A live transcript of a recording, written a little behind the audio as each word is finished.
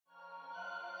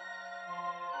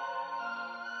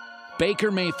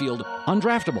Baker Mayfield,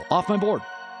 undraftable, off my board.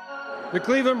 The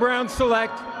Cleveland Browns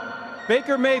select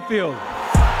Baker Mayfield. What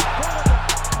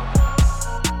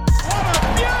a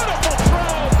beautiful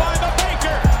throw by the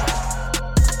Baker!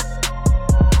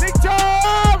 Big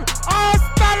Tom!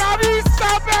 Hasta la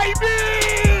vista,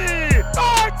 baby!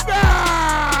 Touchdown!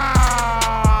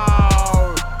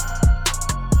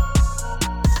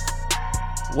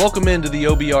 Welcome into the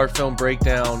OBR Film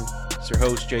Breakdown. It's your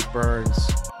host, Jake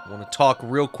Burns. I want to talk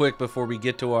real quick before we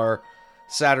get to our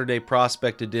Saturday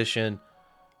Prospect Edition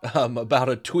about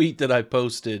a tweet that I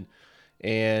posted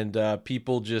and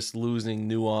people just losing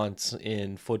nuance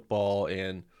in football.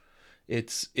 And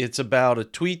it's about a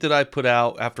tweet that I put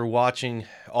out after watching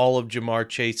all of Ja'Marr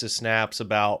Chase's snaps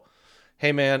about,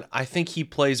 hey man, I think he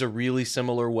plays a really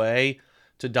similar way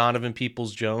to Donovan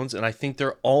Peoples-Jones, and I think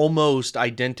they're almost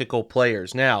identical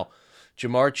players. Now,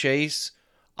 Ja'Marr Chase,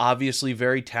 obviously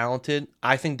very talented.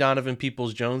 I think Donovan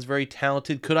Peoples-Jones very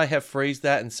talented. Could I have phrased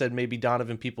that and said maybe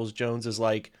Donovan Peoples-Jones is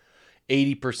like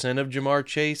 80% of Ja'Marr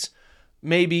Chase?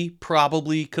 Maybe,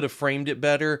 probably could have framed it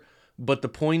better. But the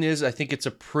point is, I think it's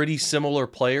a pretty similar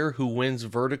player who wins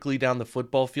vertically down the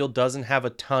football field, doesn't have a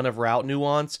ton of route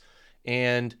nuance,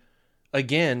 and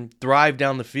again, thrive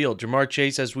down the field. Ja'Marr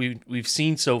Chase, as we've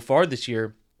seen so far this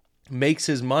year, makes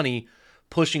his money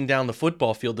pushing down the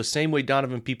football field the same way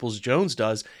Donovan Peoples-Jones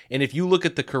does. And if you look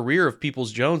at the career of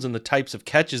Peoples-Jones and the types of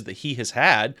catches that he has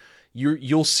had,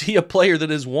 you'll see a player that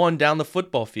has won down the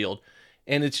football field.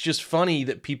 And it's just funny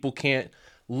that people can't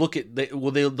look at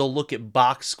they'll look at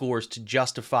box scores to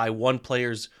justify one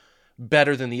player's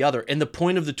better than the other. And the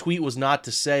point of the tweet was not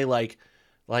to say like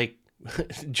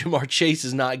Ja'Marr Chase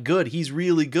is not good. He's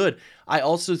really good. I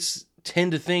also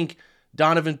tend to think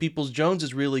Donovan Peoples-Jones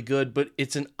is really good, but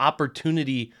it's an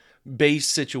opportunity-based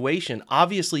situation.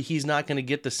 Obviously, he's not going to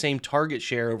get the same target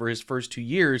share over his first 2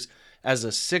 years as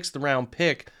a sixth-round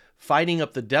pick fighting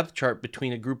up the depth chart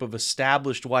between a group of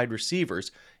established wide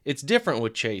receivers. It's different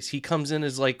with Chase. He comes in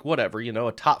as a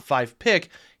top 5 pick.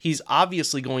 He's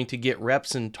obviously going to get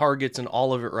reps and targets and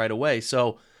all of it right away.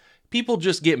 So people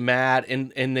just get mad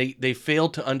and they fail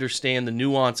to understand the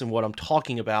nuance in what I'm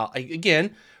talking about.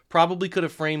 Again, probably could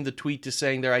have framed the tweet to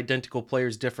saying they're identical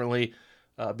players differently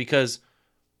because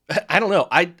I don't know.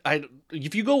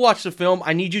 If you go watch the film,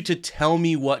 I need you to tell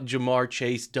me what Ja'Marr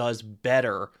Chase does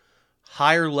better,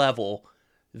 higher level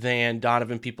than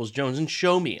Donovan Peoples-Jones, and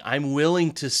show me. I'm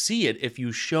willing to see it if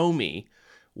you show me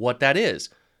what that is.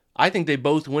 I think they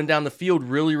both went down the field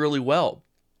really, really well.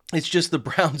 It's just the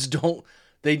Browns don't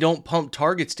pump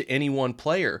targets to any one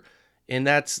player. And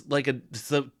that's like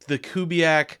the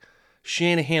Kubiak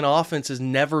Shanahan offense has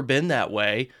never been that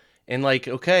way. And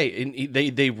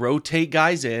they rotate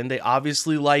guys in. They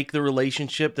obviously like the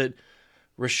relationship that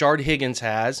Rashard Higgins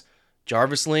has.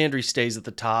 Jarvis Landry stays at the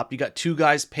top. You got 2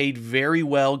 guys paid very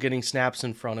well getting snaps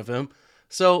in front of him.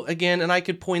 So again, and I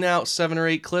could point out 7 or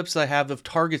 8 clips I have of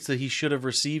targets that he should have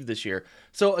received this year.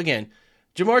 So again,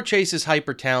 Ja'Marr Chase is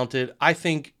hyper talented. I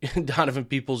think Donovan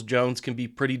Peoples-Jones can be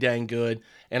pretty dang good,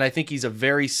 and I think he's a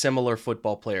very similar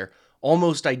football player,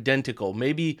 almost identical,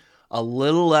 maybe a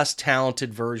little less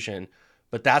talented version,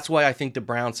 but that's why I think the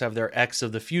Browns have their X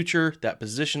of the future, that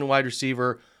position wide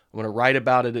receiver. I'm going to write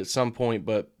about it at some point,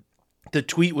 but the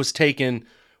tweet was taken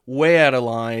way out of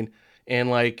line,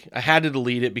 and I had to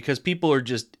delete it because people are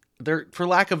they're, for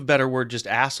lack of a better word, just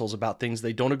assholes about things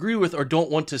they don't agree with or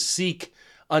don't want to seek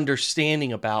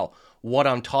understanding about what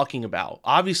I'm talking about.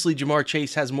 Obviously, Ja'Marr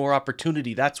Chase has more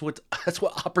opportunity. That's what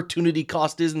opportunity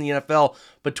cost is in the NFL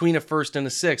between a first and a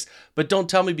sixth. But don't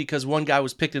tell me because one guy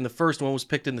was picked in the first, one was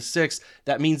picked in the sixth,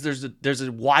 that means there's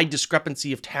a wide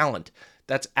discrepancy of talent.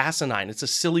 That's asinine. It's a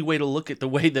silly way to look at the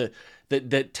way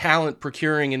that talent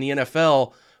procuring in the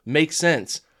NFL makes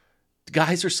sense.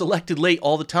 Guys are selected late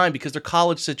all the time because their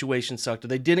college situation sucked or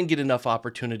they didn't get enough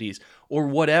opportunities or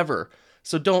whatever.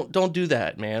 So don't do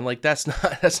that, man. That's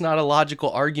not a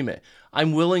logical argument.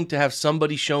 I'm willing to have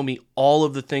somebody show me all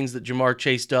of the things that Ja'Marr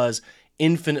Chase does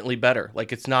infinitely better.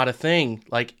 It's not a thing,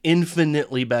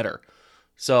 infinitely better.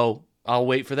 So I'll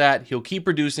wait for that. He'll keep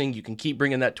producing. You can keep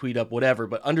bringing that tweet up, whatever.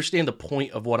 But understand the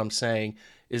point of what I'm saying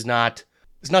is not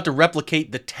to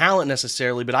replicate the talent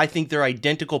necessarily, but I think they're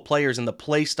identical players in the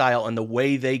play style and the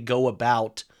way they go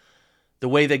about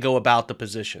the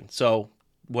position. So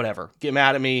whatever. Get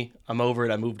mad at me. I'm over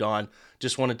it. I moved on.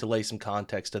 Just wanted to lay some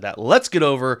context to that. Let's get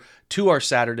over to our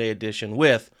Saturday edition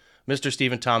with Mr.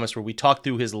 Stephen Thomas, where we talk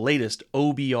through his latest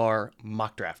OBR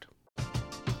mock draft.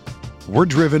 We're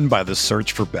driven by the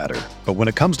search for better. But when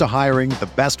it comes to hiring, the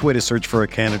best way to search for a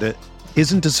candidate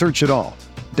isn't to search at all.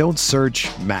 Don't search,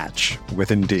 match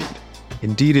with Indeed.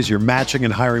 Indeed is your matching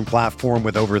and hiring platform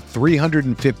with over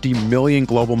 350 million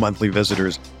global monthly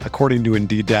visitors, according to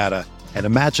Indeed data, and a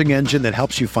matching engine that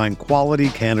helps you find quality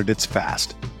candidates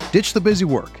fast. Ditch the busy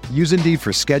work. Use Indeed for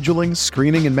scheduling,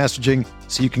 screening, and messaging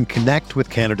so you can connect with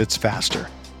candidates faster.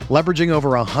 Leveraging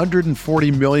over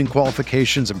 140 million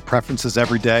qualifications and preferences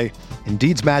every day,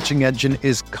 Indeed's matching engine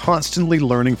is constantly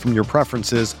learning from your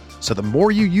preferences, so the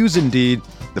more you use Indeed,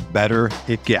 the better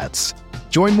it gets.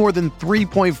 Join more than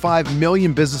 3.5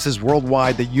 million businesses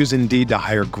worldwide that use Indeed to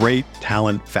hire great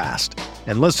talent fast.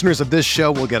 And listeners of this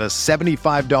show will get a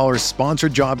 $75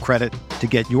 sponsored job credit to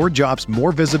get your jobs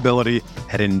more visibility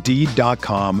at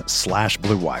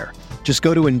Indeed.com/Blue Wire. Just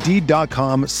go to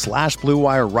Indeed.com/Blue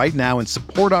Wire right now and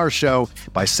support our show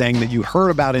by saying that you heard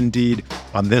about Indeed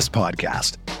on this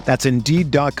podcast. That's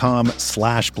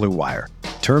Indeed.com/Blue Wire.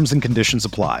 Terms and conditions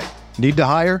apply. Need to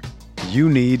hire? You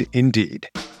need Indeed.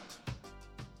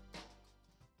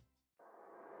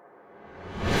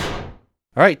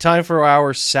 All right, time for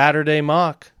our Saturday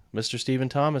mock. Mr. Stephen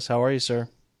Thomas, how are you, sir?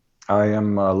 I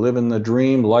am living the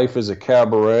dream. Life is a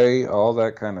cabaret, all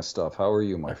that kind of stuff. How are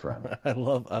you, my friend? I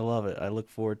love it. I look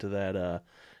forward to that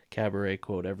cabaret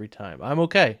quote every time. I'm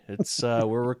okay. It's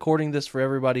we're recording this for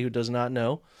everybody who does not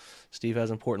know. Steve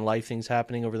has important life things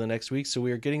happening over the next week, so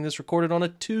we are getting this recorded on a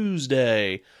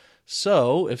Tuesday.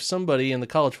 So if somebody in the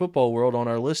college football world on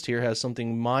our list here has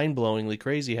something mind-blowingly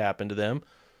crazy happen to them,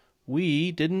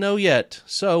 we didn't know yet.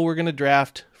 So we're going to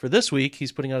draft for this week.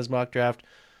 He's putting out his mock draft.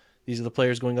 These are the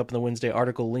players going up in the Wednesday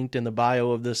article linked in the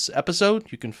bio of this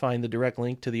episode. You can find the direct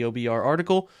link to the OBR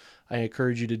article. I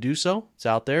encourage you to do so. It's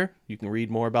out there. You can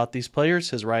read more about these players.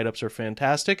 His write-ups are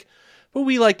fantastic. But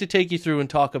we like to take you through and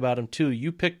talk about them too.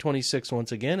 You picked 26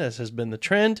 once again, as has been the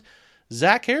trend.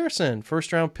 Zach Harrison,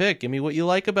 first-round pick. Give me what you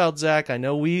like about Zach. I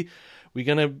know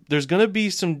there's gonna be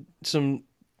some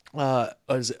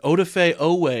Odafe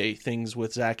Owe things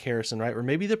with Zach Harrison, right? Or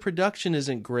maybe the production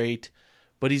isn't great,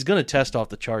 but he's going to test off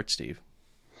the chart, Steve.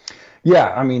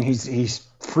 Yeah, I mean, he's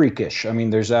freakish. I mean,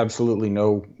 there's absolutely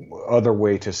no other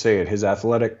way to say it. His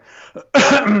athletic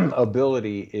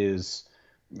ability is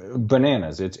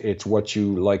bananas. It's what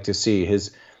you like to see.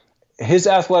 His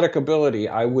athletic ability,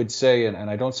 I would say, and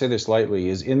I don't say this lightly,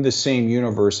 is in the same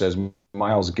universe as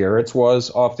Myles Garrett's was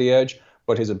off the edge,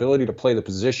 but his ability to play the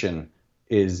position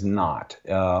is not.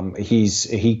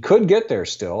 He could get there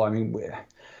still. I mean,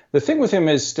 the thing with him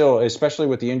is still, especially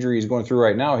with the injury he's going through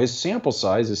right now, his sample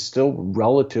size is still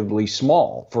relatively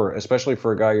small, especially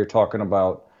for a guy you're talking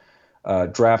about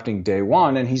drafting day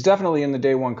one. And he's definitely in the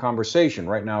day one conversation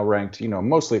right now, ranked,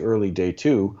 mostly early day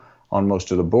two on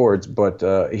most of the boards. But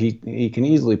he can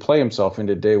easily play himself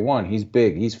into day one. He's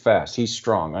big, he's fast, he's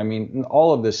strong. I mean,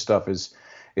 all of this stuff is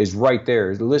right there.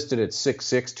 He's listed at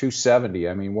 6'6", 270.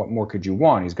 I mean, what more could you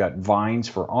want? He's got vines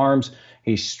for arms.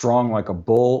 He's strong like a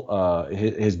bull.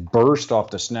 His burst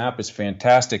off the snap is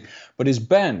fantastic. But his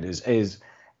bend, his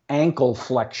ankle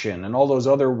flexion, and all those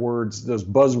other words, those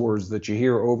buzzwords that you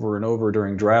hear over and over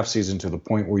during draft season to the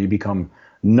point where you become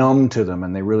numb to them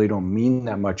and they really don't mean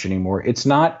that much anymore. It's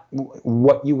not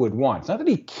what you would want. It's not that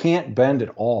he can't bend at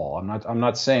all. I'm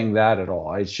not saying that at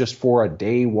all. It's just for a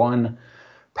day one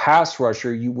pass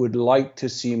rusher, you would like to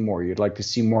see more. You'd like to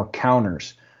see more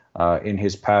counters in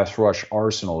his pass rush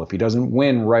arsenal. If he doesn't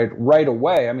win right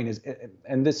away, I mean,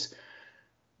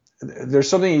 there's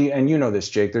something, and you know this,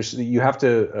 Jake. You have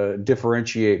to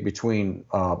differentiate between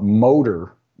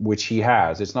motor, which he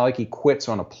has. It's not like he quits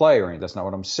on a play or anything. That's not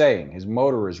what I'm saying. His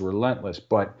motor is relentless,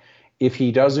 but if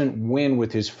he doesn't win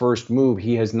with his first move,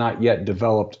 he has not yet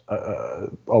developed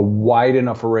a wide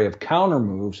enough array of counter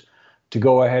moves to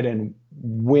go ahead and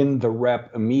win the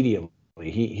rep immediately.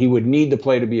 He would need the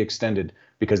play to be extended,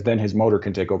 because then his motor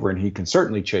can take over and he can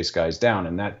certainly chase guys down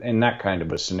in that kind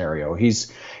of a scenario.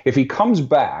 If he comes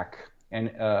back,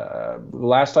 and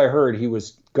last I heard he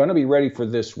was going to be ready for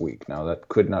this week. Now that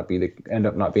could not end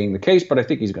up not being the case, but I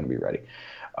think he's going to be ready.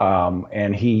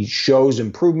 And he shows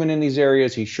improvement in these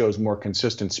areas. He shows more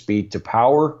consistent speed to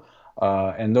power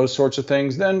and those sorts of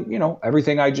things. Then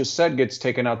everything I just said gets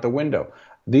taken out the window.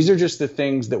 These are just the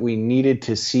things that we needed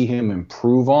to see him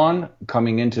improve on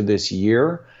coming into this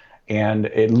year. And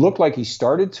it looked like he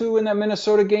started to in that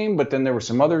Minnesota game, but then there were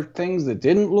some other things that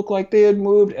didn't look like they had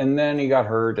moved, and then he got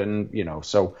hurt. And,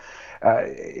 so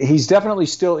he's definitely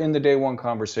still in the day one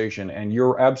conversation, and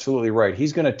you're absolutely right.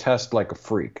 He's going to test like a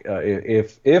freak.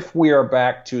 If we are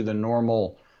back to the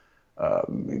normal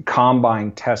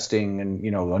combine testing and,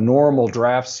 a normal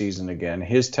draft season again,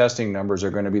 his testing numbers are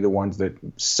going to be the ones that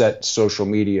set social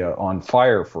media on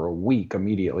fire for a week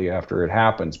immediately after it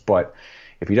happens. But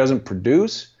if he doesn't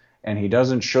produce, and he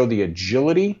doesn't show the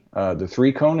agility, the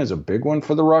 3-cone is a big one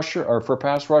for the rusher or for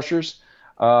pass rushers,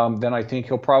 then I think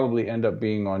he'll probably end up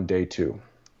being on day 2.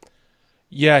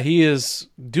 Yeah, he is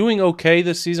doing okay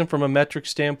this season from a metric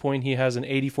standpoint. He has an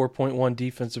 84.1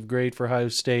 defensive grade for Ohio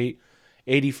State,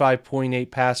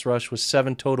 85.8 pass rush with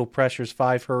 7 total pressures,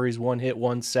 5 hurries, 1 hit,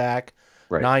 1 sack,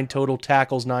 Right. 9 total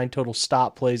tackles, 9 total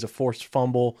stop plays, a forced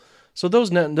fumble. So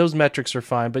those metrics are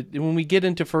fine. But when we get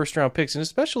into first-round picks, and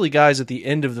especially guys at the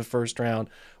end of the first round,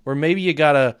 where maybe you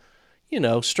got to,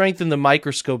 strengthen the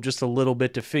microscope just a little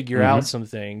bit to figure out some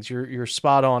things, you're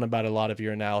spot on about a lot of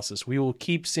your analysis. We will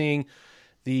keep seeing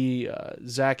the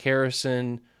Zach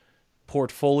Harrison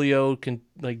portfolio can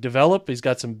develop. He's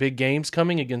got some big games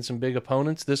coming against some big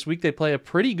opponents. This week they play a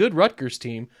pretty good Rutgers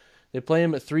team. They play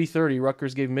him at 3:30.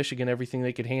 Rutgers gave Michigan everything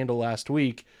they could handle last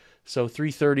week. So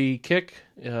 3:30 kick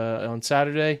on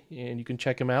Saturday, and you can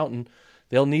check him out, and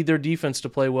they'll need their defense to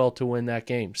play well to win that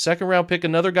game. Second round pick,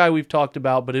 another guy we've talked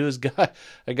about, but it was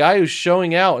a guy who's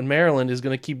showing out in Maryland, is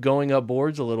going to keep going up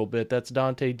boards a little bit. That's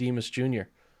Dante Demas Jr.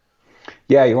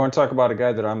 Yeah, you want to talk about a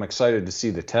guy that I'm excited to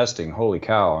see the testing. Holy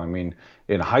cow. I mean,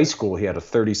 in high school, he had a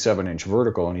 37-inch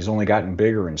vertical, and he's only gotten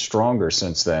bigger and stronger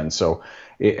since then. So,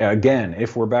 again,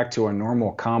 if we're back to a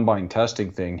normal combine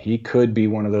testing thing, he could be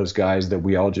one of those guys that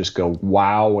we all just go,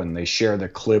 wow, and they share the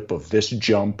clip of this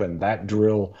jump and that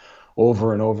drill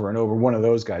over and over and over, one of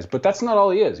those guys. But that's not all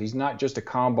he is. He's not just a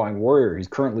combine warrior. He's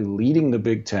currently leading the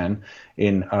Big Ten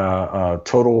in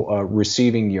total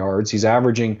receiving yards. He's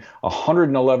averaging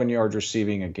 111 yards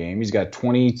receiving a game. He's got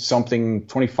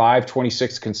 25,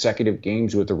 26 consecutive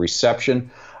games with a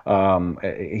reception.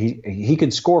 He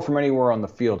can score from anywhere on the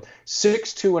field.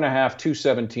 6'2.5",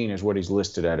 217 is what he's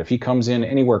listed at. If he comes in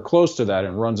anywhere close to that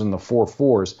and runs in the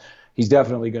 4.4s, he's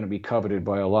definitely going to be coveted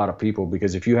by a lot of people,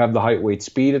 because if you have the height, weight,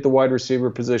 speed at the wide receiver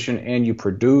position and you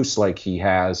produce like he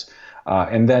has,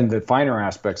 and then the finer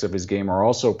aspects of his game are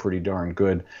also pretty darn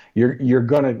good, you're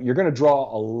gonna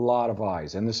draw a lot of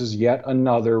eyes. And this is yet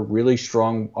another really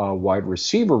strong wide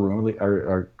receiver room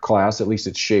or class. At least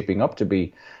it's shaping up to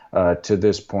be to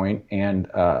this point. And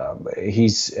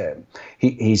he's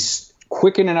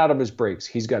quick in and out of his breaks.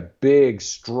 He's got big,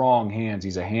 strong hands.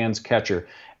 He's a hands catcher.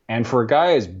 And for a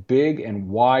guy as big and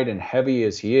wide and heavy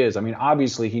as he is, I mean,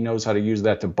 obviously he knows how to use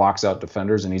that to box out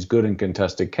defenders, and he's good in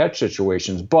contested catch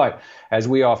situations. But as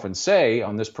we often say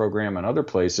on this program and other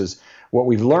places, what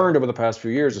we've learned over the past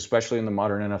few years, especially in the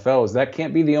modern NFL, is that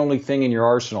can't be the only thing in your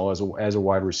arsenal as a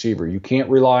wide receiver. You can't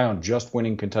rely on just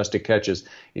winning contested catches.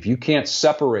 If you can't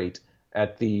separate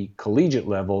at the collegiate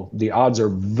level, the odds are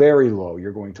very low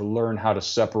you're going to learn how to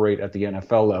separate at the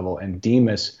NFL level. And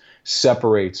Demas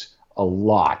separates a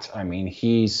lot. I mean,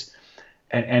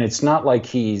 and it's not like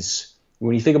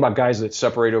when you think about guys that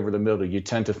separate over the middle, you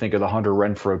tend to think of the Hunter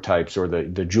Renfrow types or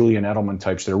the Julian Edelman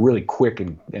types that are really quick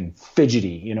and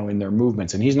fidgety, in their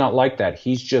movements. And he's not like that.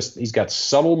 He's got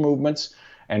subtle movements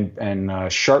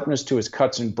and sharpness to his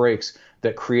cuts and breaks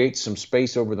that creates some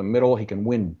space over the middle. He can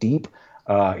win deep.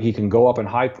 He can go up and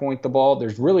high point the ball.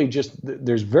 There's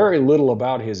very little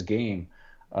about his game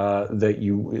that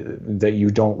you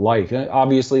don't like.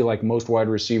 Obviously, like most wide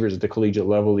receivers at the collegiate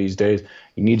level these days,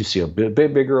 you need to see a bit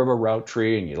bigger of a route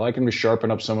tree, and you like him to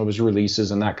sharpen up some of his releases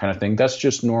and that kind of thing. That's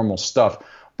just normal stuff.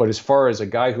 But as far as a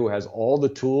guy who has all the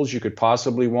tools you could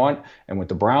possibly want, and with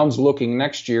the Browns looking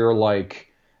next year like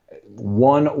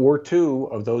one or two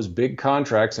of those big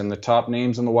contracts and the top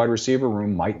names in the wide receiver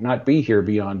room might not be here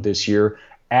beyond this year,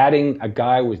 adding a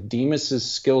guy with Demas's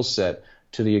skill set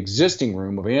to the existing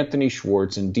room of Anthony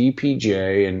Schwartz and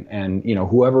DPJ and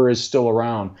whoever is still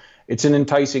around, it's an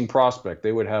enticing prospect.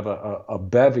 They would have a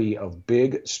bevy of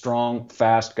big, strong,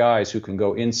 fast guys who can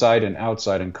go inside and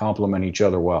outside and complement each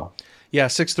other well. Yeah,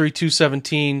 6'3",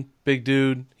 217, big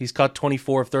dude. He's caught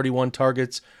 24 of 31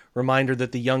 targets. Reminder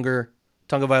that the younger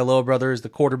Tagovailoa brother is the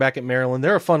quarterback at Maryland.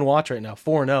 They're a fun watch right now,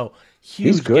 4-0. Huge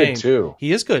He's good, game. too.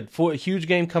 He is good. A huge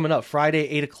game coming up. Friday,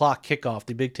 8 o'clock kickoff.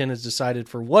 The Big Ten has decided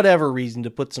for whatever reason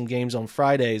to put some games on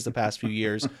Fridays the past few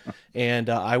years. And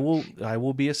I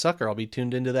will be a sucker. I'll be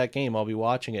tuned into that game. I'll be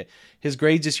watching it. His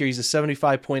grades this year, he's a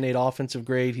 75.8 offensive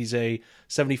grade. He's a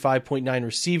 75.9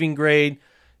 receiving grade.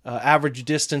 Average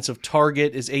distance of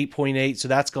target is 8.8, so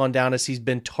that's gone down as he's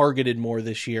been targeted more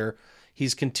this year.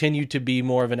 He's continued to be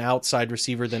more of an outside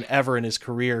receiver than ever in his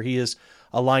career. He is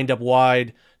lined up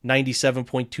wide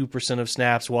 97.2% of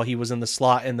snaps, while he was in the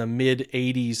slot in the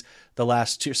mid-80s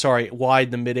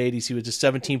wide the mid-80s. He was a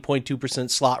 17.2%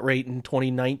 slot rate in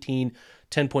 2019,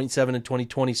 10.7 in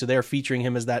 2020. So they're featuring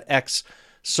him as that X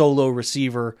solo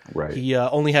receiver. Right. He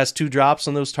only has 2 drops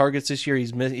on those targets this year.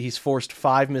 He's forced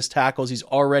 5 missed tackles. He's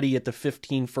already at the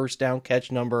 15 first down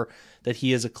catch number that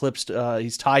he has eclipsed.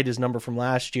 He's tied his number from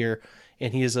last year.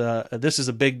 And he is this is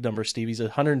a big number, Steve. He's a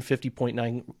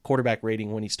 150.9 quarterback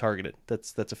rating when he's targeted.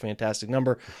 That's a fantastic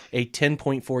number. A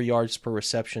 10.4 yards per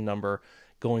reception number,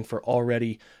 going for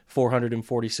already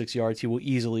 446 yards. He will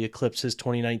easily eclipse his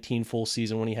 2019 full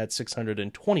season when he had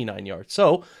 629 yards.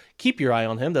 So keep your eye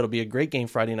on him. That'll be a great game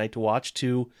Friday night to watch,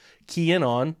 to key in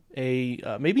on a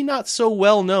maybe not so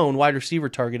well-known wide receiver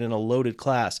target in a loaded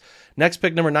class. Next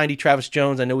pick, number 90, Travis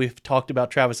Jones. I know we've talked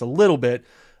about Travis a little bit.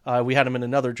 We had him in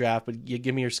another draft, but you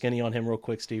give me your skinny on him real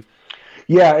quick, Steve.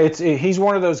 Yeah, he's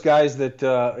one of those guys that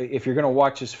if you're going to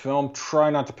watch his film, try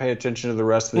not to pay attention to the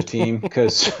rest of the team,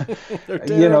 because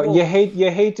you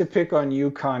hate to pick on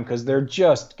UConn because they're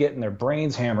just getting their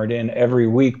brains hammered in every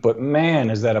week. But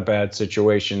man, is that a bad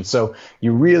situation. So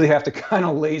you really have to kind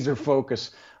of laser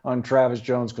focus on Travis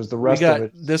Jones, because the rest of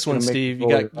it. This one, Steve. You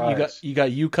got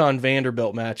UConn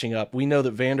Vanderbilt matching up. We know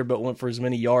that Vanderbilt went for as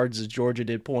many yards as Georgia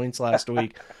did points last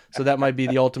week, so that might be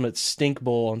the ultimate stink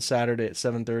bowl on Saturday at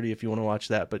 7:30 if you want to watch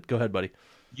that. But go ahead, buddy.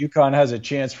 UConn has a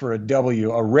chance for a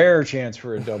W, a rare chance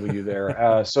for a W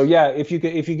there. So yeah, if you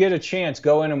get a chance,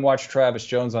 go in and watch Travis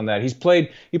Jones on that. He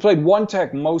played one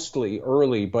tech mostly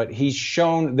early, but he's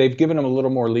shown they've given him a little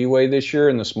more leeway this year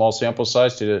in the small sample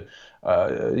size to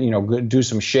do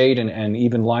some shade and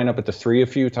even line up at the 3 a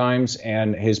few times.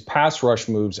 And his pass rush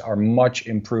moves are much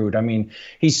improved. I mean,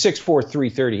 he's 6'4",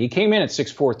 330. He came in at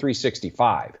 6'4",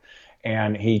 365.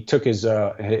 And he took he's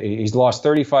lost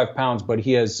 35 pounds, but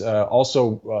he has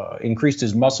also increased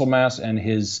his muscle mass, and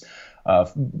his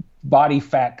body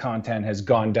fat content has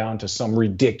gone down to some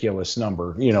ridiculous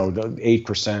number,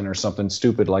 8% or something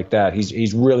stupid like that.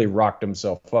 He's really rocked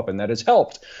himself up, and that has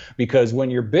helped, because when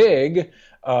you're big,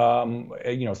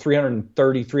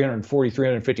 330, 340,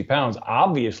 350 pounds,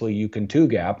 obviously you can two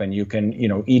gap and you can,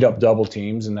 eat up double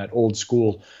teams and that old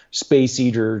school space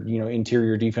eater,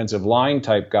 interior defensive line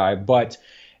type guy. But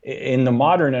in the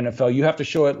modern NFL, you have to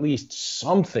show at least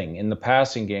something in the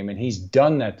passing game, and he's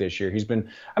done that this year. He's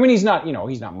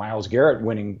not Myles Garrett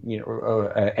winning,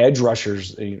 edge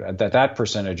rushers at that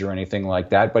percentage or anything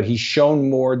like that, but he's shown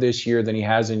more this year than he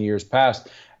has in years past.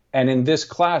 And in this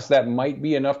class, that might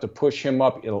be enough to push him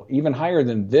up even higher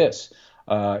than this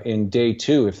in day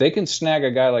 2. If they can snag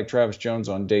a guy like Travis Jones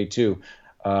on day 2,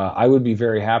 I would be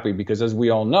very happy, because as we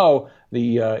all know,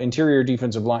 the interior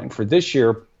defensive line for this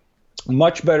year,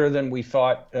 much better than we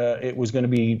thought it was going to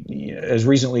be as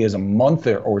recently as a month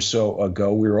or so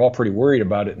ago. We were all pretty worried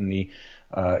about it in the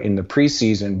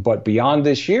preseason. But beyond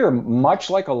this year, much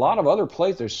like a lot of other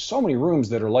plays, there's so many rooms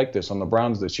that are like this on the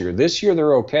Browns this year. This year,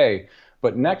 they're okay.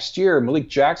 But next year, Malik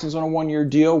Jackson's on a 1-year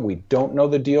deal. We don't know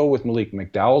the deal with Malik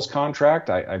McDowell's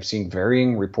contract. I've seen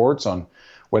varying reports on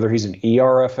whether he's an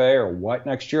ERFA or what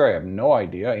next year. I have no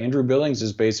idea. Andrew Billings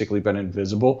has basically been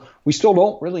invisible. We still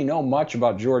don't really know much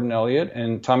about Jordan Elliott,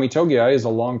 and Tommy Togiai is a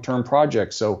long-term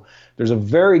project. So there's a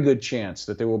very good chance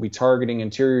that they will be targeting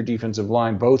interior defensive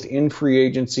line, both in free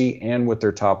agency and with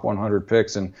their top 100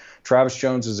 picks. And Travis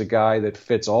Jones is a guy that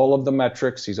fits all of the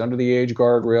metrics. He's under the age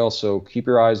guardrail, so keep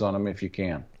your eyes on him if you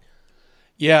can.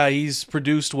 Yeah, he's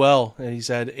produced well. He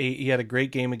had a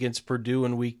great game against Purdue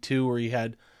in week 2 where he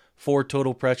had 4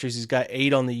 total pressures. He's got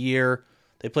 8 on the year.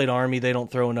 They played Army. They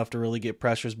don't throw enough to really get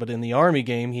pressures, but in the Army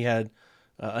game, he had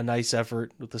a nice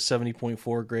effort with a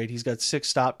 70.4 grade. He's got 6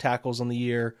 stop tackles on the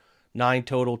year, 9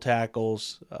 total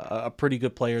tackles. A pretty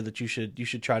good player that you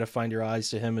should try to find your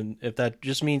eyes to him. And if that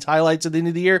just means highlights at the end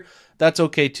of the year, that's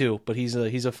okay too. But he's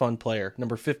a fun player.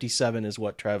 Number 57 is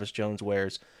what Travis Jones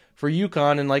wears for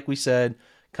UConn. And like we said,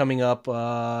 coming up,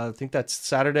 I think that's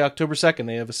Saturday, October 2nd.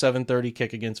 They have a 7:30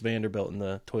 kick against Vanderbilt in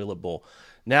the Toilet Bowl.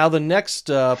 Now the next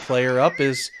player up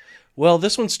is, well,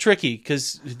 this one's tricky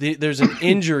because there's an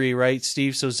injury, right,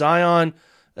 Steve? So Zion,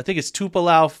 I think it's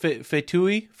Tupalau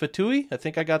Fatui. I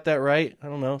think I got that right. I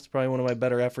don't know. It's probably one of my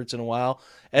better efforts in a while.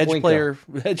 Edge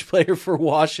player for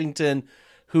Washington,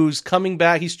 who's coming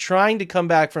back. He's trying to come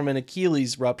back from an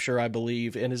Achilles rupture, I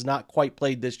believe, and has not quite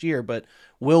played this year, but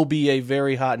will be a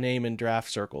very hot name in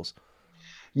draft circles.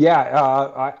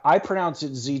 Yeah, I pronounce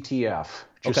it ZTF,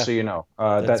 just okay. So you know.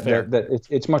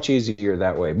 It's much easier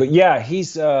that way. But yeah,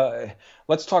 he's.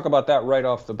 Let's talk about that right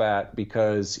off the bat,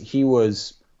 because he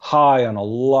was high on a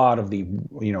lot of the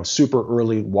super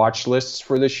early watch lists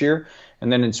for this year,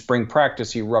 and then in spring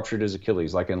practice he ruptured his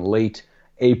Achilles like in late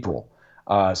April.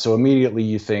 So immediately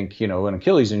you think, an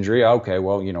Achilles injury, okay,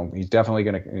 well, he's definitely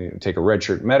going to take a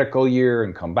redshirt medical year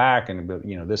and come back and,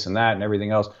 this and that and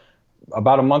everything else.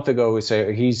 about a month ago, we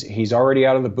say he's already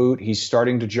out of the boot. He's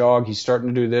starting to jog. He's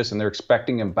starting to do this, and they're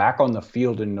expecting him back on the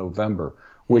field in November,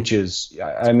 which is,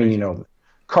 I mean, you know,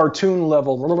 cartoon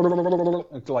level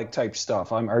like type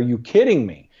stuff. Are you kidding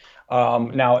me?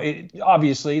 Now,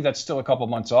 obviously, that's still a couple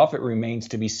months off. It remains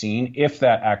to be seen if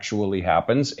that actually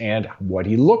happens and what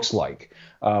he looks like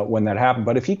when that happens.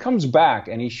 But if he comes back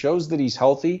and he shows that he's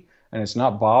healthy and it's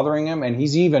not bothering him, and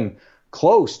he's even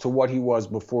close to what he was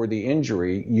before the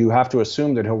injury, you have to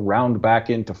assume that he'll round back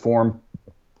into form,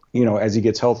 you know, as he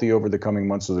gets healthy over the coming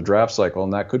months of the draft cycle,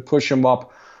 and that could push him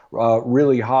up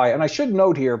really high. And I should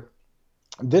note here,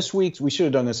 we should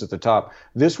have done this at the top.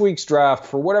 This week's draft,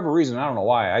 for whatever reason, I don't know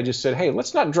why, I just said, hey,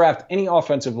 let's not draft any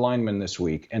offensive linemen this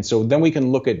week. And so then we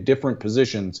can look at different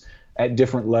positions at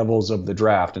different levels of the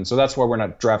draft. And so that's why we're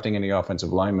not drafting any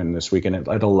offensive linemen this week. And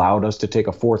it allowed us to take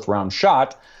a 4th round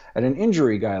shot at an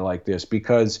injury guy like this,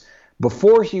 because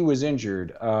before he was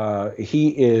injured,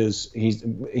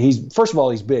 he's first of all,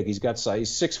 he's big. He's got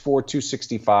size. He's 6'4",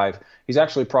 265. He's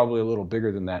actually probably a little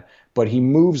bigger than that, but he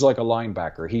moves like a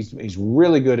linebacker. He's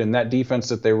really good in that defense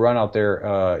that they run out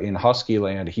there in Husky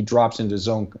land. He drops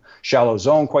into shallow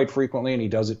zone quite frequently, and he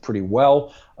does it pretty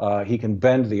well. He can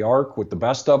bend the arc with the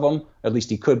best of them. At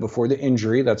least he could before the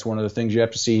injury. That's one of the things you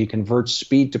have to see. He converts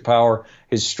speed to power.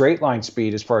 His straight line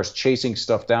speed, as far as chasing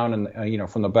stuff down and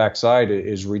from the backside,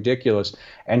 is ridiculous.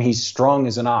 And he's strong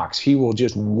as an ox. He will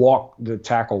just walk the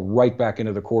tackle right back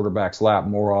into the quarterback's lap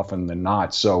more often than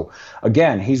not. So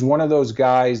again, he's one of those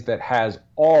guys that has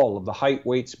all of the height,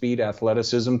 weight, speed,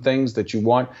 athleticism things that you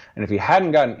want. And if he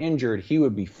hadn't gotten injured, he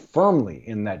would be firmly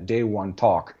in that day one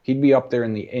talk. He'd be up there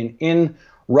in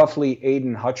roughly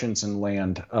Aiden Hutchinson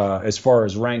land as far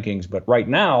as rankings. But right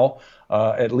now,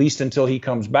 at least until he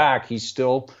comes back, he's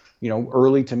still,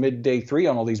 early to mid day 3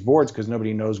 on all these boards, because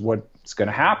nobody knows what's going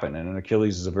to happen. And an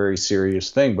Achilles is a very serious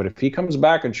thing. But if he comes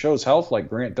back and shows health like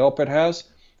Grant Delpit has,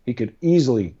 he could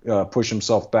easily push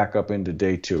himself back up into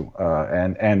day 2.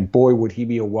 And boy, would he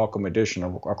be a welcome addition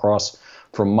across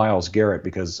from Myles Garrett,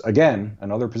 because, again,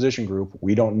 another position group,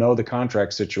 we don't know the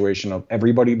contract situation of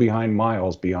everybody behind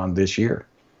Myles beyond this year.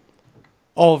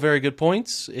 All very good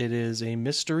points. It is a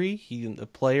mystery. The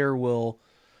player will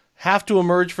have to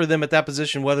emerge for them at that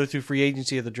position, whether through free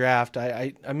agency or the draft.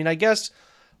 I mean, I guess,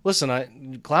 listen,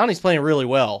 Clowney's playing really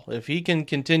well. If he can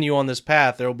continue on this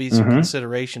path, there will be some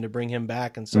consideration to bring him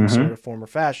back in some sort of form or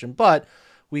fashion. But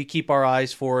we keep our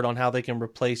eyes forward on how they can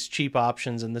replace cheap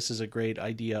options, and this is a great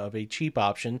idea of a cheap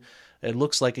option. It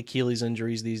looks like Achilles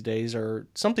injuries these days are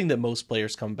something that most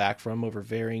players come back from over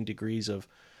varying degrees of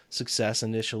success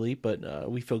initially,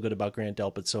 but we feel good about Grant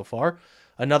Delpit so far.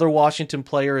 Another Washington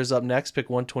player is up next, pick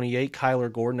 128,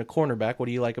 Kyler Gordon, a cornerback. What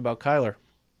do you like about Kyler?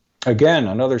 Again,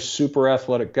 another super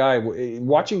athletic guy.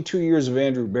 Watching 2 years of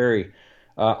Andrew Berry,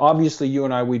 obviously you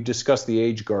and I, we discussed the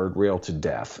age guardrail to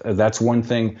death. That's one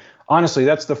thing. Honestly,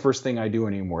 that's the first thing I do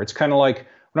anymore. It's kind of like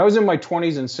when I was in my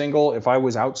 20s and single, if I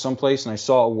was out someplace and I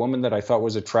saw a woman that I thought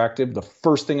was attractive, the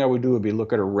first thing I would do would be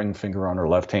look at her ring finger on her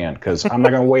left hand, because I'm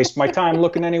not going to waste my time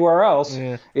looking anywhere else.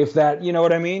 Yeah. If that, you know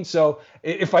what I mean? So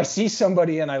if I see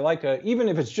somebody and I like even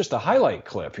if it's just a highlight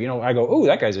clip, I go, oh,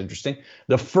 that guy's interesting.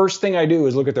 The first thing I do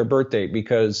is look at their birth date,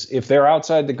 because if they're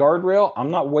outside the guardrail,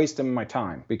 I'm not wasting my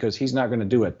time, because he's not going to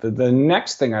do it. The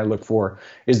next thing I look for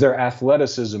is their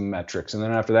athleticism metrics. And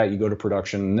then after that, you go to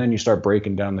production, and then you start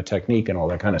breaking down the technique and all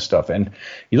that kind of stuff. And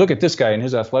you look at this guy, and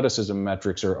his athleticism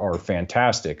metrics are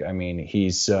fantastic. I mean,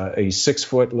 he's 6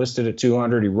 foot, listed at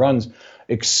 200. He runs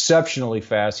exceptionally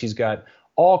fast. He's got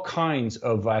all kinds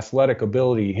of athletic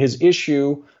ability. His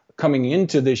issue coming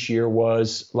into this year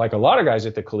was, like a lot of guys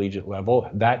at the collegiate level,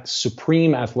 that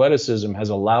supreme athleticism has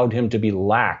allowed him to be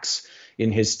lax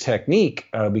in his technique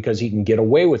because he can get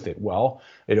away with it. Well,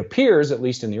 it appears, at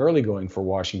least in the early going for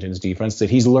Washington's defense, that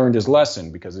he's learned his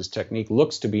lesson, because his technique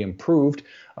looks to be improved.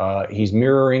 He's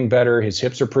mirroring better. His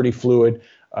hips are pretty fluid.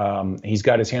 He's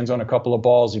got his hands on a couple of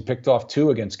balls. He picked off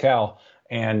 2 against Cal.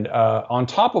 And on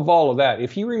top of all of that,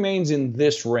 if he remains in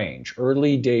this range,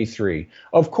 early day 3,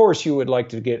 of course you would like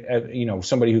to get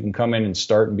somebody who can come in and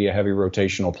start and be a heavy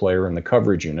rotational player in the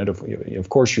coverage unit. Of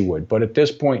course you would. But at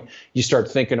this point, you start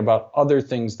thinking about other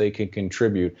things they can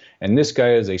contribute. And this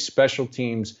guy is a special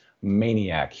teams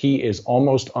maniac. He is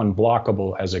almost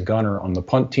unblockable as a gunner on the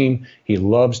punt team. He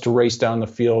loves to race down the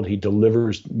field. He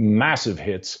delivers massive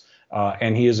hits.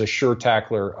 And he is a sure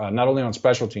tackler, not only on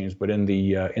special teams, but in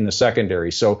the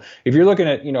secondary. So if you're looking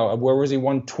at, where was he,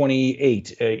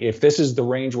 128? If this is the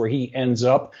range where he ends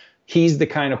up, he's the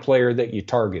kind of player that you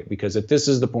target, because if this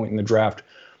is the point in the draft,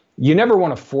 you never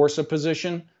want to force a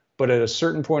position, but at a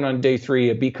certain point on day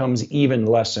 3, it becomes even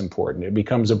less important. It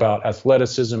becomes about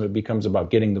athleticism. It becomes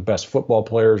about getting the best football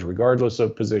players, regardless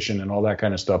of position and all that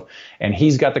kind of stuff. And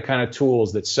he's got the kind of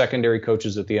tools that secondary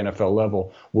coaches at the NFL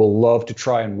level will love to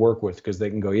try and work with, because they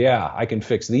can go, yeah, I can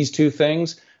fix these 2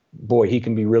 things. Boy, he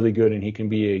can be really good, and he can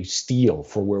be a steal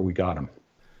for where we got him.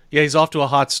 Yeah, he's off to a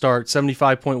hot start.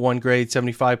 75.1 grade,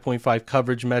 75.5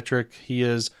 coverage metric. He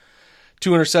is 2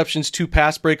 interceptions, 2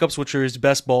 pass breakups, which are his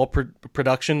best ball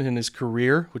production in his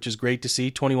career, which is great to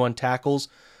see. 21 tackles.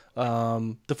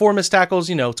 The 4 missed tackles,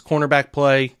 it's cornerback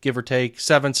play, give or take.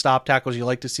 7 stop tackles. You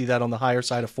like to see that on the higher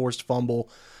side of forced fumble.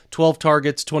 12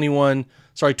 targets, 21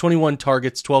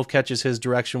 targets, 12 catches his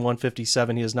direction,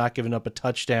 157. He has not given up a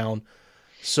touchdown.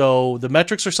 So the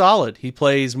metrics are solid. He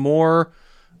plays more.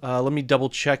 Let me double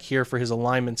check here for his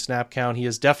alignment snap count. He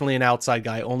is definitely an outside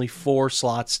guy, only 4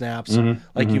 slot snaps.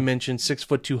 You mentioned, 6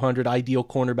 foot 200, ideal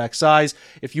cornerback size.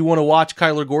 If you want to watch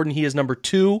Kyler Gordon, he is number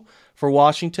 2 for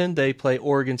Washington. They play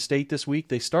Oregon State this week.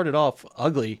 They started off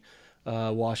ugly.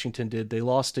 Washington did. They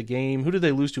lost a game. Who did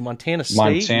they lose to? Montana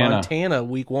State. Montana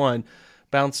week 1.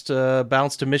 Bounced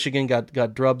to Michigan,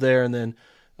 got drubbed there, and then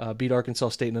beat Arkansas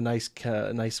State in a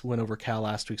nice win over Cal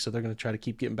last week. So they're going to try to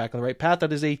keep getting back on the right path.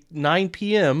 That is a 9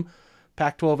 p.m.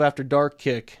 Pac-12 after dark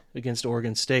kick against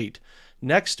Oregon State.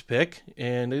 Next pick,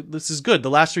 and this is good. The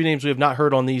last 3 names we have not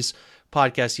heard on these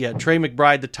podcasts yet. Trey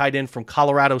McBride, the tight end from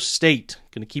Colorado State.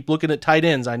 Going to keep looking at tight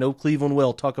ends. I know Cleveland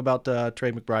will. Talk about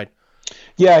Trey McBride.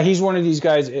 Yeah, he's one of these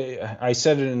guys. I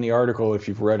said it in the article. If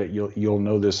you've read it, you'll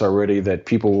know this already. That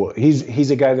people,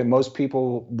 he's a guy that most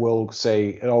people will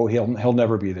say, oh, he'll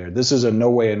never be there. This is a no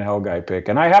way in hell guy pick,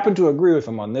 and I happen to agree with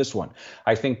him on this one.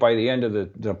 I think by the end of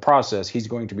the process, he's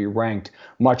going to be ranked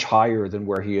much higher than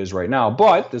where he is right now.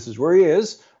 But this is where he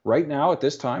is right now at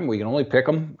this time. We can only pick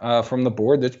him from the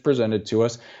board that's presented to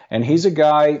us, and he's a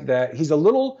guy that he's a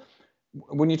little.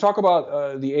 When you talk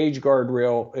about the age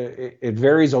guardrail, it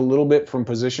varies a little bit from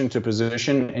position to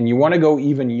position, and you want to go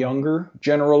even younger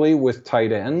generally with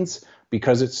tight ends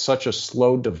because it's such a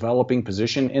slow developing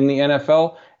position in the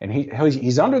NFL. And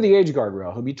he's under the age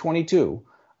guardrail. He'll be 22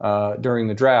 during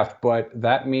the draft, but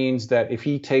that means that if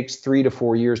he takes 3 to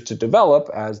 4 years to develop,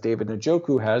 as David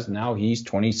Njoku has, now he's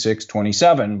 26,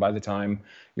 27 by the time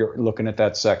you're looking at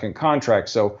that second contract.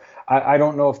 So I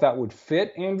don't know if that would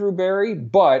fit Andrew Berry,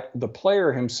 but the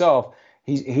player himself,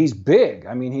 he's big.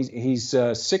 I mean, he's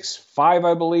 6'5",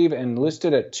 I believe, and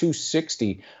listed at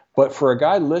 260. But for a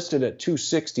guy listed at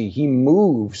 260, he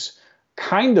moves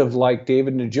kind of like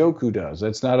David Njoku does.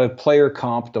 That's not a player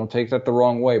comp. Don't take that the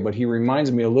wrong way. But he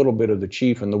reminds me a little bit of the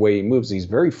Chief in the way he moves. He's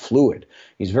very fluid.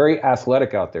 He's very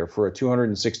athletic out there for a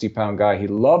 260-pound guy. He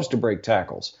loves to break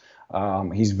tackles.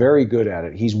 He's very good at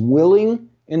it. He's willing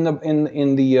in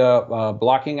the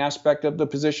blocking aspect of the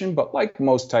position, but like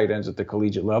most tight ends at the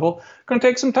collegiate level, going to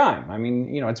take some time. I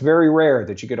mean, it's very rare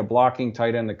that you get a blocking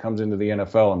tight end that comes into the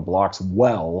NFL and blocks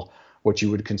well, what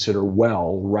you would consider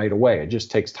well right away. It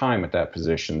just takes time at that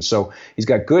position. So he's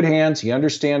got good hands. He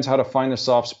understands how to find the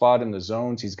soft spot in the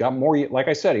zones. He's got more, like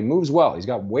I said, he moves well. He's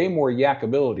got way more yak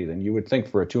ability than you would think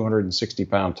for a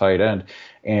 260-pound tight end.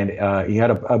 And he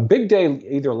had a big day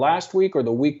either last week or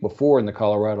the week before in the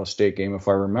Colorado State game, if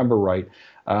I remember right.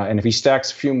 And if he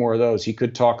stacks a few more of those, he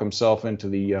could talk himself into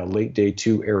the late day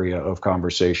 2 area of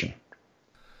conversation.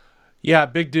 Yeah,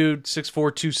 big dude, 6'4",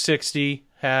 260,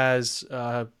 has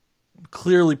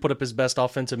clearly put up his best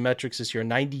offensive metrics this year.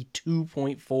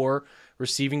 92.4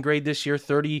 receiving grade this year,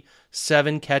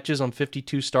 37 catches on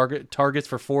 52 targets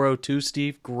for 402,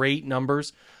 Steve. Great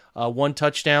numbers. 1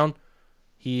 touchdown.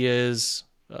 He's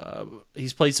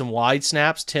played some wide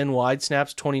snaps, 10 wide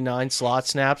snaps, 29 slot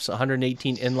snaps,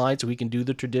 118 inline, so he can do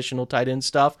the traditional tight end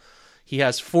stuff. He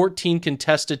has 14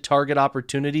 contested target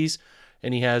opportunities,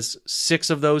 and he has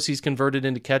 6 of those he's converted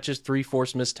into catches, 3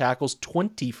 forced missed tackles,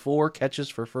 24 catches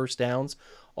for first downs,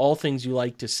 all things you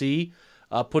like to see.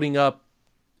 Putting up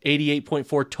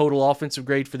 88.4 total offensive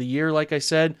grade for the year, like I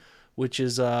said, which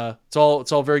is it's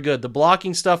all very good. The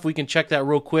blocking stuff, we can check that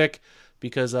real quick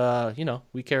because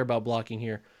we care about blocking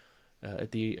here at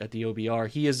the OBR.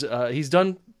 He's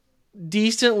done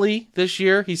decently this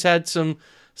year. He's had some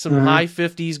high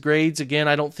 50s grades. Again,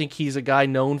 I don't think he's a guy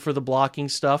known for the blocking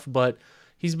stuff, but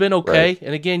he's been okay. Right.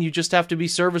 And again, you just have to be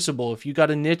serviceable. If you got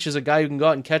a niche as a guy who can go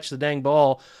out and catch the dang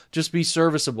ball, just be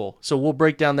serviceable. So we'll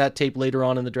break down that tape later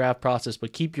on in the draft process,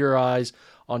 but keep your eyes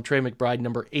on Trey McBride,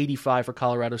 number 85 for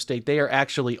Colorado State. They are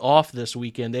actually off this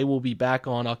weekend. They will be back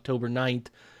on October 9th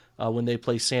when they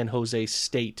play San Jose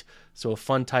State. So a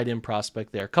fun tight end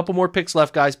prospect there. A couple more picks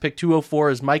left, guys. Pick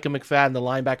 204 is Micah McFadden, the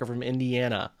linebacker from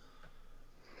Indiana.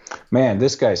 Man,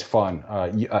 this guy's fun.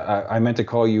 I meant to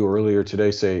call you earlier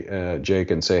today,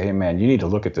 Jake, and say, hey, man, you need to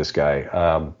look at this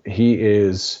guy. He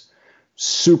is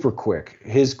super quick.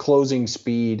 His closing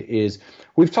speed is.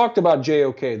 We've talked about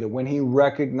JOK, that when he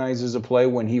recognizes a play,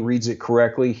 when he reads it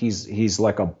correctly, he's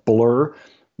like a blur.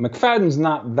 McFadden's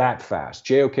not that fast.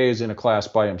 JOK is in a class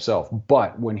by himself.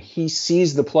 But when he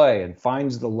sees the play and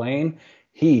finds the lane,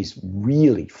 he's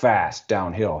really fast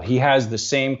downhill. He has the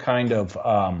same kind of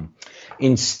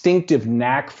instinctive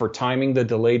knack for timing the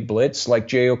delayed blitz like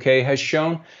JOK has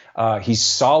shown. He's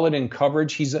solid in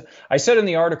coverage. I said in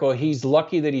the article, he's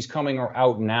lucky that he's coming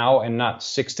out now and not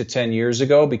 6 to 10 years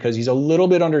ago, because he's a little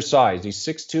bit undersized. He's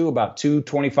 6'2", about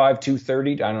 225,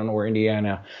 230. I don't know where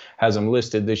Indiana has him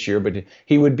listed this year, but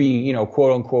he would be,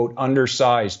 quote unquote,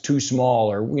 undersized, too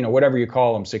small, or, whatever you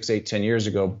call him 6, 8, 10 years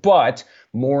ago. But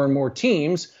more and more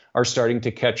teams are starting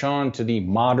to catch on to the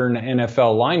modern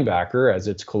NFL linebacker, as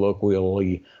it's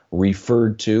colloquially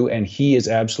referred to, and he is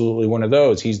absolutely one of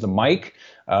those. He's the Mike.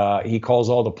 He calls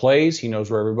all the plays. He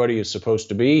knows where everybody is supposed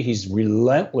to be. He's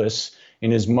relentless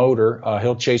in his motor.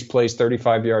 He'll chase plays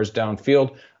 35 yards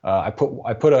downfield. I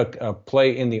put a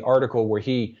play in the article where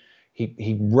he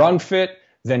run fit.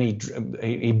 Then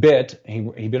he bit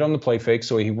on the play fake,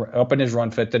 so he up in his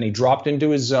run fit. Then he dropped into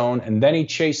his zone, and then he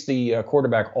chased the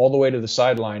quarterback all the way to the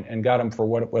sideline and got him for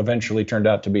what eventually turned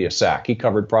out to be a sack. He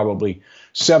covered probably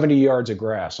 70 yards of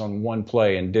grass on one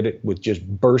play and did it with just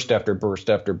burst after burst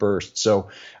after burst. So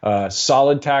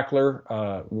solid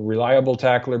tackler, reliable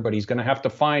tackler, but he's going to have to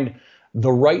find the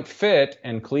right fit,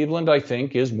 and Cleveland, I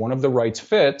think, is one of the right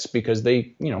fits, because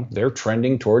they're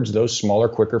trending towards those smaller,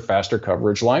 quicker, faster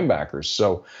coverage linebackers.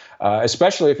 So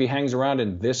especially if he hangs around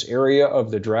in this area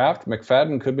of the draft,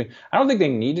 McFadden could be. I don't think they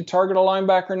need to target a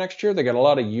linebacker next year. They got a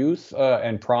lot of youth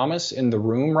and promise in the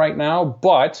room right now.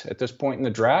 But at this point in the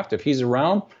draft, if he's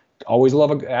around, always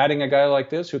love adding a guy like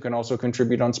this who can also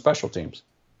contribute on special teams.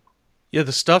 Yeah,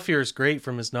 the stuff here is great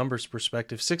from his numbers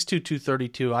perspective. 6'2",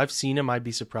 232. I've seen him. I'd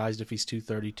be surprised if he's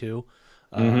 232.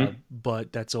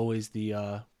 But that's always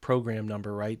the program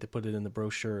number, right? They put it in the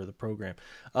brochure of the program.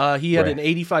 He had an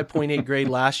 85.8 grade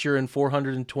last year in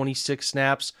 426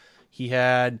 snaps. He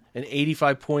had an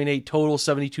 85.8 total,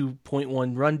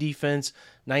 72.1 run defense,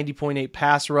 90.8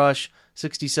 pass rush,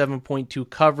 67.2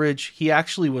 coverage. He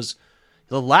actually was...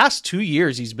 The last 2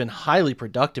 years, he's been highly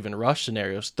productive in rush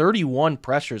scenarios. 31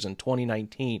 pressures in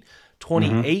 2019,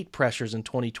 28 pressures in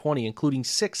 2020, including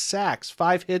 6 sacks,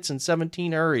 5 hits, and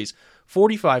 17 hurries,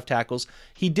 45 tackles.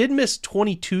 He did miss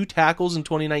 22 tackles in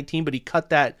 2019, but he cut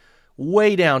that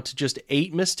way down to just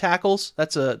 8 missed tackles.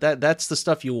 That's the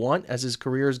stuff you want as his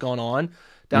career has gone on.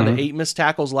 Down to 8 missed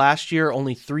tackles last year,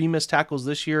 only 3 missed tackles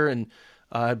this year, and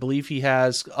I believe he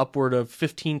has upward of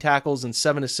 15 tackles and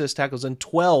 7 assist tackles and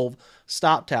 12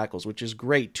 stop tackles, which is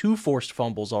great. 2 forced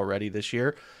fumbles already this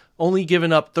year. Only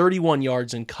given up 31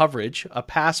 yards in coverage, a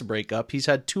pass breakup. He's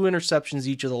had 2 interceptions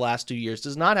each of the last 2 years.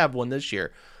 Does not have one this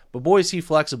year. But boy, is he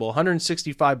flexible.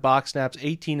 165 box snaps,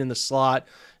 18 in the slot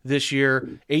this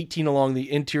year, 18 along the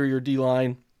interior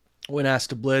D-line when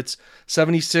asked to blitz. A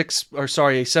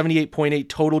 78.8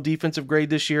 total defensive grade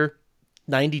this year.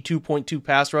 92.2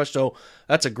 pass rush, so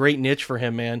that's a great niche for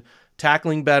him, man.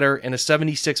 Tackling better, and a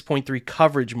 76.3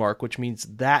 coverage mark, which means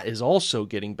that is also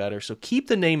getting better. So keep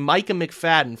the name Micah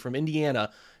McFadden from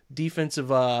Indiana. Defensive,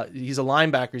 he's a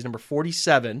linebacker. He's number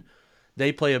 47.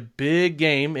 They play a big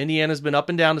game. Indiana's been up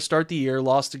and down to start the year.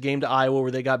 Lost a game to Iowa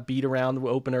where they got beat around the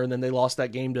opener, and then they lost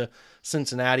that game to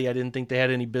Cincinnati. I didn't think they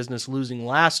had any business losing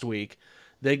last week.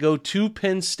 They go to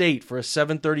Penn State for a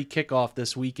 7:30 kickoff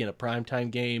this weekend, a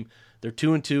primetime game. They're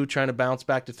 2-2, trying to bounce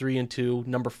back to 3-2.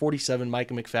 Number 47,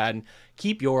 Micah McFadden.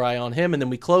 Keep your eye on him. And then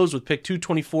we close with pick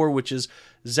 224, which is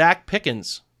Zach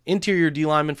Pickens, interior D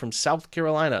lineman from South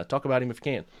Carolina. Talk about him if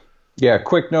you can. Yeah,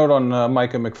 quick note on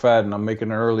Micah McFadden. I'm making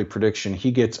an early prediction. He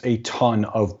gets a ton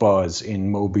of buzz in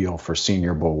Mobile for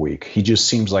Senior Bowl week. He just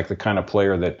seems like the kind of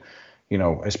player that,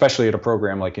 especially at a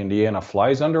program like Indiana,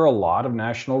 flies under a lot of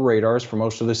national radars for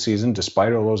most of the season,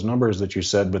 despite all those numbers that you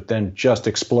said, but then just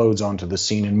explodes onto the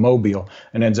scene in Mobile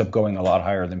and ends up going a lot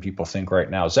higher than people think right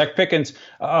now. Zach Pickens,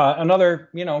 another,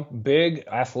 big,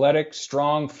 athletic,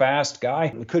 strong, fast guy.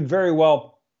 Could very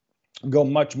well go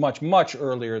much, much, much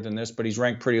earlier than this, but he's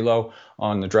ranked pretty low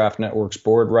on the Draft Network's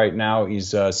board right now.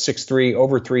 He's 6'3",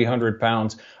 over 300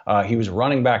 pounds. He was a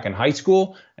running back in high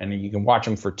school, and you can watch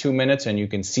him for 2 minutes and you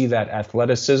can see that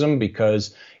athleticism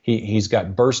because he's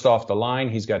got burst off the line.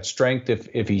 He's got strength.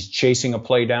 If he's chasing a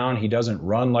play down, he doesn't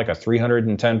run like a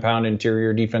 310-pound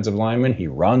interior defensive lineman. He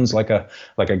runs like a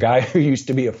guy who used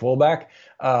to be a fullback.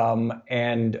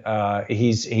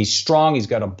 He's strong. He's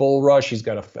got a bull rush. He's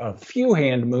got a few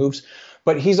hand moves,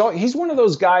 but he's one of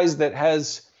those guys that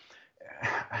has,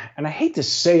 and I hate to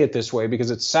say it this way because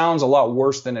it sounds a lot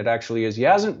worse than it actually is. He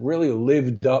hasn't really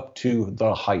lived up to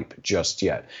the hype just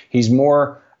yet. He's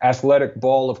more athletic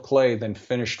ball of clay than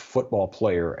finished football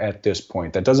player at this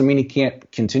point. That doesn't mean he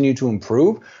can't continue to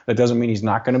improve. That doesn't mean he's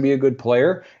not going to be a good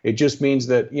player. It just means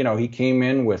that, he came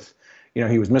in with,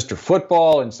 he was Mr.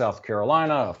 Football in South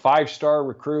Carolina, a 5-star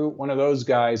recruit, one of those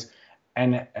guys,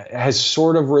 and has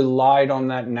sort of relied on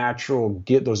those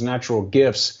natural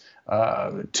gifts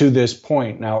to this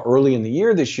point. Now, early in the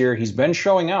year this year, he's been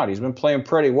showing out. He's been playing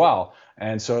pretty well.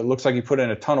 And so it looks like he put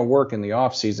in a ton of work in the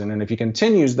offseason. And if he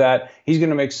continues that, he's going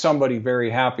to make somebody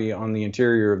very happy on the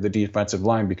interior of the defensive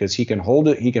line because he can hold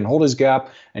it. He can hold his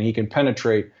gap and he can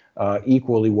penetrate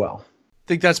equally well. I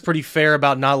think that's pretty fair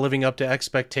about not living up to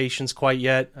expectations quite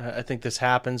yet. I think this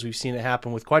happens. We've seen it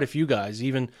happen with quite a few guys,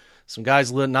 even some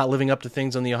guys not living up to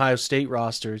things on the Ohio State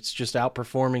roster. It's just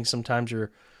outperforming sometimes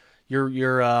your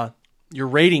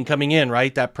rating coming in,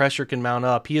 right? That pressure can mount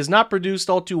up. He has not produced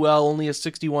all too well, only a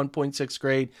 61.6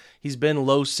 grade. He's been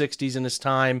low 60s in his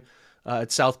time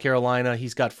at South Carolina.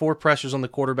 He's got 4 pressures on the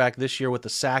quarterback this year with the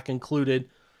sack included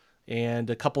and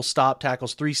a couple stop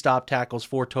tackles, 3 stop tackles,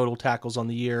 4 total tackles on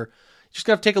the year. Just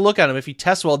got to take a look at him. If he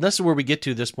tests well, and this is where we get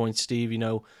to this point, Steve,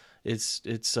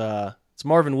 it's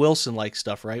Marvin Wilson-like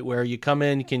stuff, right? Where you come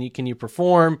in, can you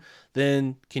perform?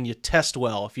 Then can you test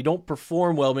well? If you don't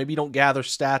perform well, maybe you don't gather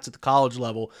stats at the college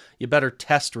level, you better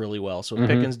test really well. So if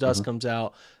Pickens does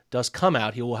come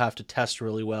out, he will have to test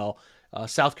really well.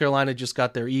 South Carolina just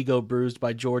got their ego bruised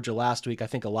by Georgia last week. I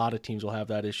think a lot of teams will have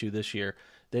that issue this year.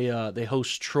 They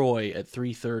host Troy at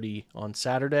 3:30 on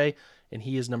Saturday, and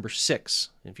he is number 6.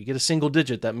 If you get a single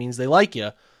digit, that means they like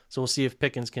you. So we'll see if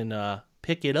Pickens can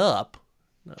pick it up.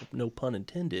 No pun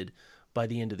intended, by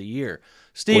the end of the year.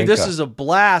 Steve, This is a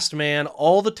blast, man,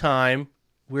 all the time.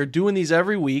 We're doing these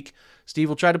every week. Steve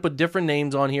will try to put different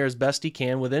names on here as best he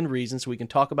can within reason so we can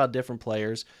talk about different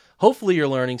players. Hopefully you're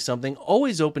learning something.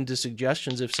 Always open to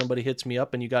suggestions if somebody hits me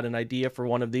up and you got an idea for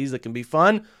one of these that can be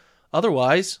fun.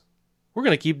 Otherwise, we're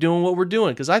going to keep doing what we're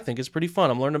doing because I think it's pretty fun.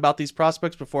 I'm learning about these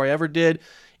prospects before I ever did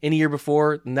any year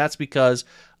before, and that's because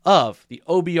of the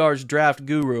OBR's draft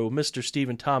guru, Mr.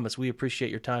 Stephen Thomas. We appreciate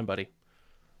your time, buddy.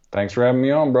 Thanks for having me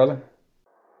on, brother.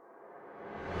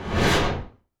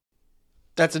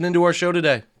 That's an end to our show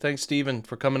today. Thanks, Stephen,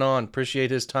 for coming on.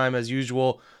 Appreciate his time as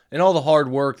usual and all the hard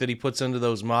work that he puts into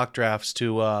those mock drafts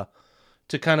to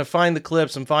kind of find the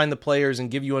clips and find the players and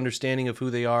give you understanding of who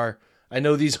they are. I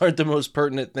know these aren't the most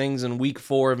pertinent things in week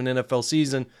 4 of an NFL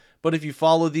season, but if you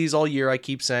follow these all year, I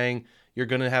keep saying you're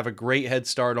going to have a great head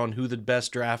start on who the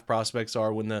best draft prospects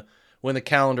are when the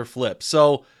calendar flips.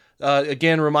 So,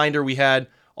 again, reminder, we had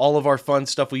all of our fun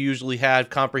stuff we usually had,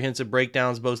 comprehensive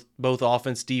breakdowns, both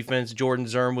offense, defense. Jordan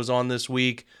Zerm was on this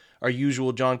week. Our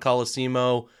usual John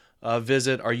Colosimo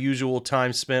visit, our usual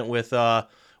time spent with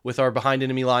our Behind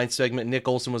Enemy Lines segment. Nick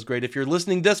Olson was great. If you're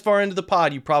listening this far into the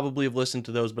pod, you probably have listened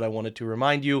to those, but I wanted to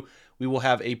remind you, we will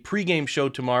have a pregame show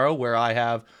tomorrow where I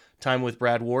have time with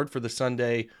Brad Ward for the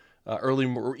Sunday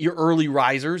early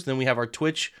risers. Then we have our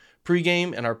Twitch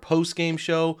pregame and our postgame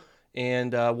show,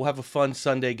 and we'll have a fun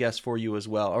Sunday guest for you as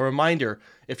well. A reminder,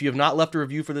 if you have not left a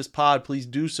review for this pod, please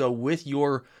do so with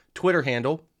your Twitter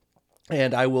handle,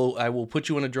 and I will put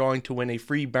you in a drawing to win a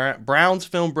free Browns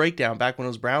film breakdown. Back when it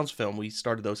was Browns film, we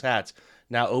started those hats.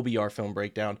 Now OBR film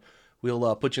breakdown.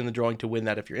 We'll put you in the drawing to win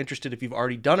that. If you're interested, if you've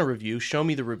already done a review, show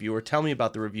me the review or tell me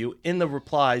about the review in the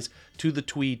replies to the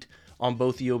tweet on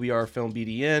both the OBR Film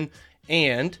BDN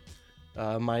and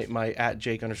my at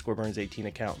Jake_Burns18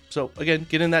 account. So again,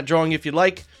 get in that drawing if you'd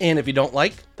like, and if you don't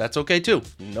like, that's okay too.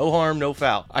 No harm, no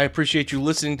foul. I appreciate you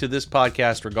listening to this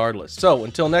podcast regardless. So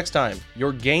until next time,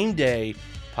 your game day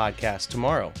podcast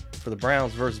tomorrow for the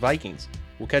Browns versus Vikings.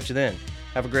 We'll catch you then.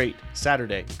 Have a great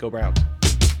Saturday. Go Browns.